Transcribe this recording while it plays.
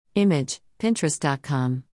Image,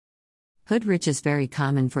 Pinterest.com. Hood rich is very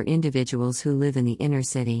common for individuals who live in the inner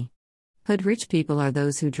city. Hood rich people are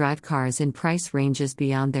those who drive cars in price ranges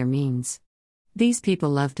beyond their means. These people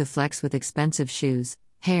love to flex with expensive shoes,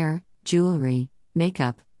 hair, jewelry,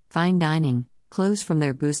 makeup, fine dining, clothes from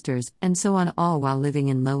their boosters, and so on, all while living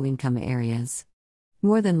in low-income areas.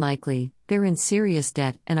 More than likely, they're in serious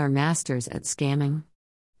debt and are masters at scamming.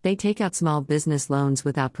 They take out small business loans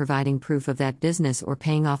without providing proof of that business or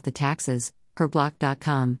paying off the taxes, per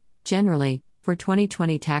Block.com. Generally, for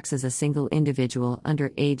 2020 taxes, a single individual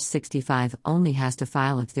under age 65 only has to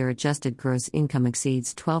file if their adjusted gross income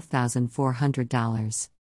exceeds $12,400.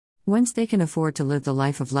 Once they can afford to live the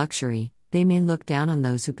life of luxury, they may look down on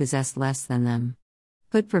those who possess less than them.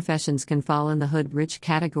 Hood professions can fall in the hood rich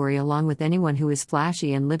category along with anyone who is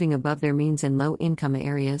flashy and living above their means in low-income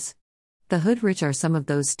areas. The hood rich are some of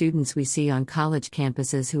those students we see on college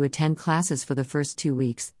campuses who attend classes for the first 2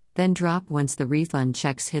 weeks, then drop once the refund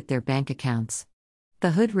checks hit their bank accounts.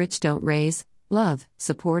 The hood rich don't raise, love,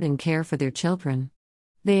 support, and care for their children.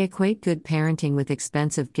 They equate good parenting with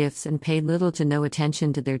expensive gifts and pay little to no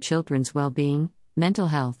attention to their children's well-being, mental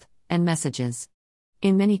health, and messages.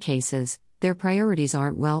 In many cases, their priorities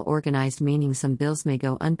aren't well organized, meaning some bills may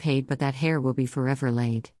go unpaid but that hair will be forever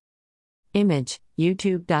laid. Image,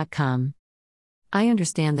 YouTube.com. I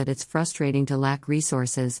understand that it's frustrating to lack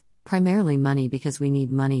resources, primarily money, because we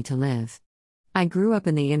need money to live. I grew up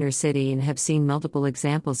in the inner city and have seen multiple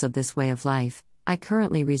examples of this way of life. I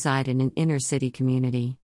currently reside in an inner city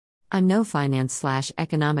community. I'm no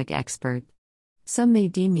finance/economic expert. Some may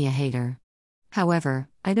deem me a hater. However,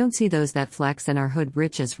 I don't see those that flex and are hood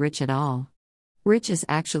rich as rich at all. Rich is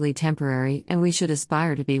actually temporary, and we should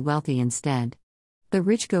aspire to be wealthy instead. The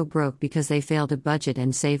rich go broke because they fail to budget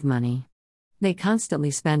and save money. They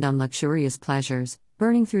constantly spend on luxurious pleasures,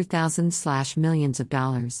 burning through thousands/millions of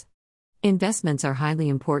dollars. Investments are highly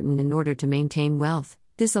important in order to maintain wealth.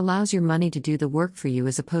 This allows your money to do the work for you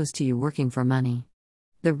as opposed to you working for money.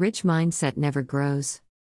 The rich mindset never grows.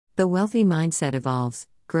 The wealthy mindset evolves,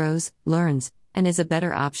 grows, learns, and is a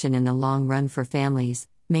better option in the long run for families,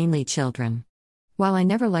 mainly children. While I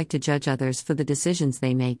never like to judge others for the decisions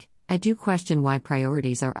they make, I do question why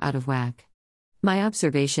priorities are out of whack. My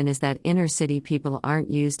observation is that inner city people aren't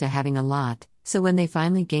used to having a lot, so when they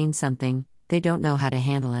finally gain something, they don't know how to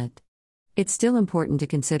handle it. It's still important to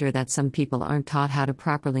consider that some people aren't taught how to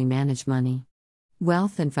properly manage money.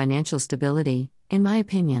 Wealth and financial stability, in my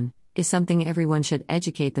opinion, is something everyone should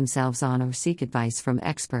educate themselves on or seek advice from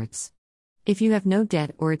experts. If you have no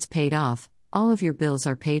debt or it's paid off, all of your bills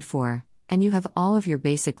are paid for, and you have all of your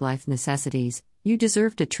basic life necessities, you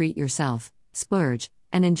deserve to treat yourself, splurge,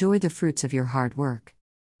 and enjoy the fruits of your hard work.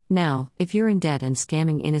 Now, if you're in debt and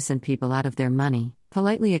scamming innocent people out of their money,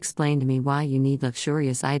 politely explain to me why you need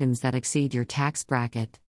luxurious items that exceed your tax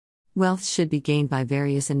bracket. Wealth should be gained by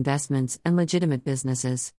various investments and legitimate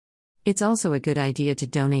businesses. It's also a good idea to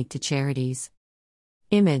donate to charities.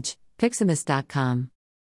 Image, Pixamus.com.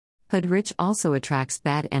 Hood rich also attracts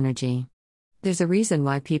bad energy. There's a reason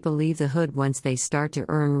why people leave the hood once they start to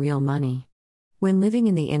earn real money. When living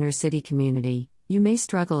in the inner city community, you may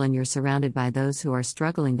struggle and you're surrounded by those who are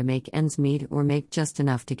struggling to make ends meet or make just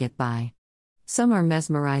enough to get by. Some are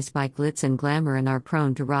mesmerized by glitz and glamour and are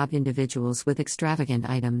prone to rob individuals with extravagant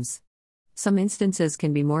items. Some instances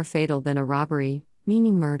can be more fatal than a robbery,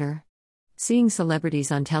 meaning murder. Seeing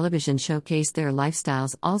celebrities on television showcase their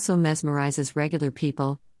lifestyles also mesmerizes regular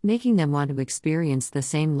people, making them want to experience the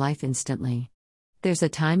same life instantly. There's a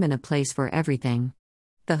time and a place for everything.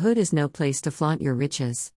 The hood is no place to flaunt your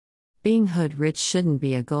riches. Being hood rich shouldn't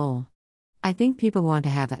be a goal. I think people want to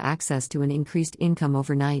have access to an increased income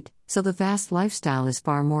overnight, so the fast lifestyle is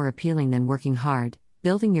far more appealing than working hard,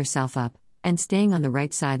 building yourself up, and staying on the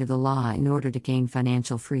right side of the law in order to gain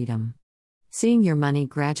financial freedom. Seeing your money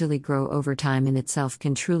gradually grow over time in itself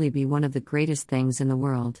can truly be one of the greatest things in the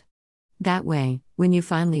world. That way, when you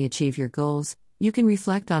finally achieve your goals, you can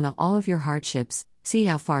reflect on all of your hardships, see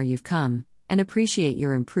how far you've come, and appreciate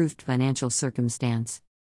your improved financial circumstance.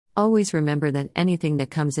 Always remember that anything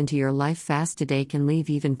that comes into your life fast today can leave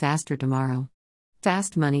even faster tomorrow.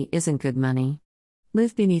 Fast money isn't good money.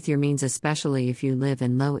 Live beneath your means, especially if you live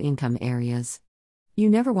in low-income areas. You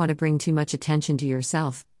never want to bring too much attention to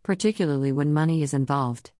yourself, particularly when money is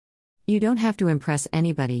involved. You don't have to impress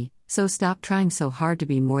anybody, so stop trying so hard to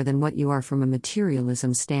be more than what you are from a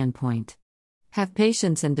materialism standpoint. Have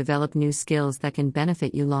patience and develop new skills that can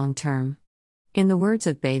benefit you long-term. In the words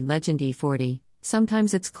of Bay legend E40,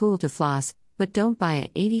 sometimes it's cool to floss, but don't buy a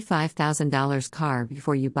 $85,000 car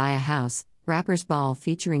before you buy a house. Rapper's Ball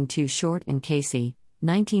featuring Too Short and Casey,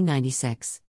 1996.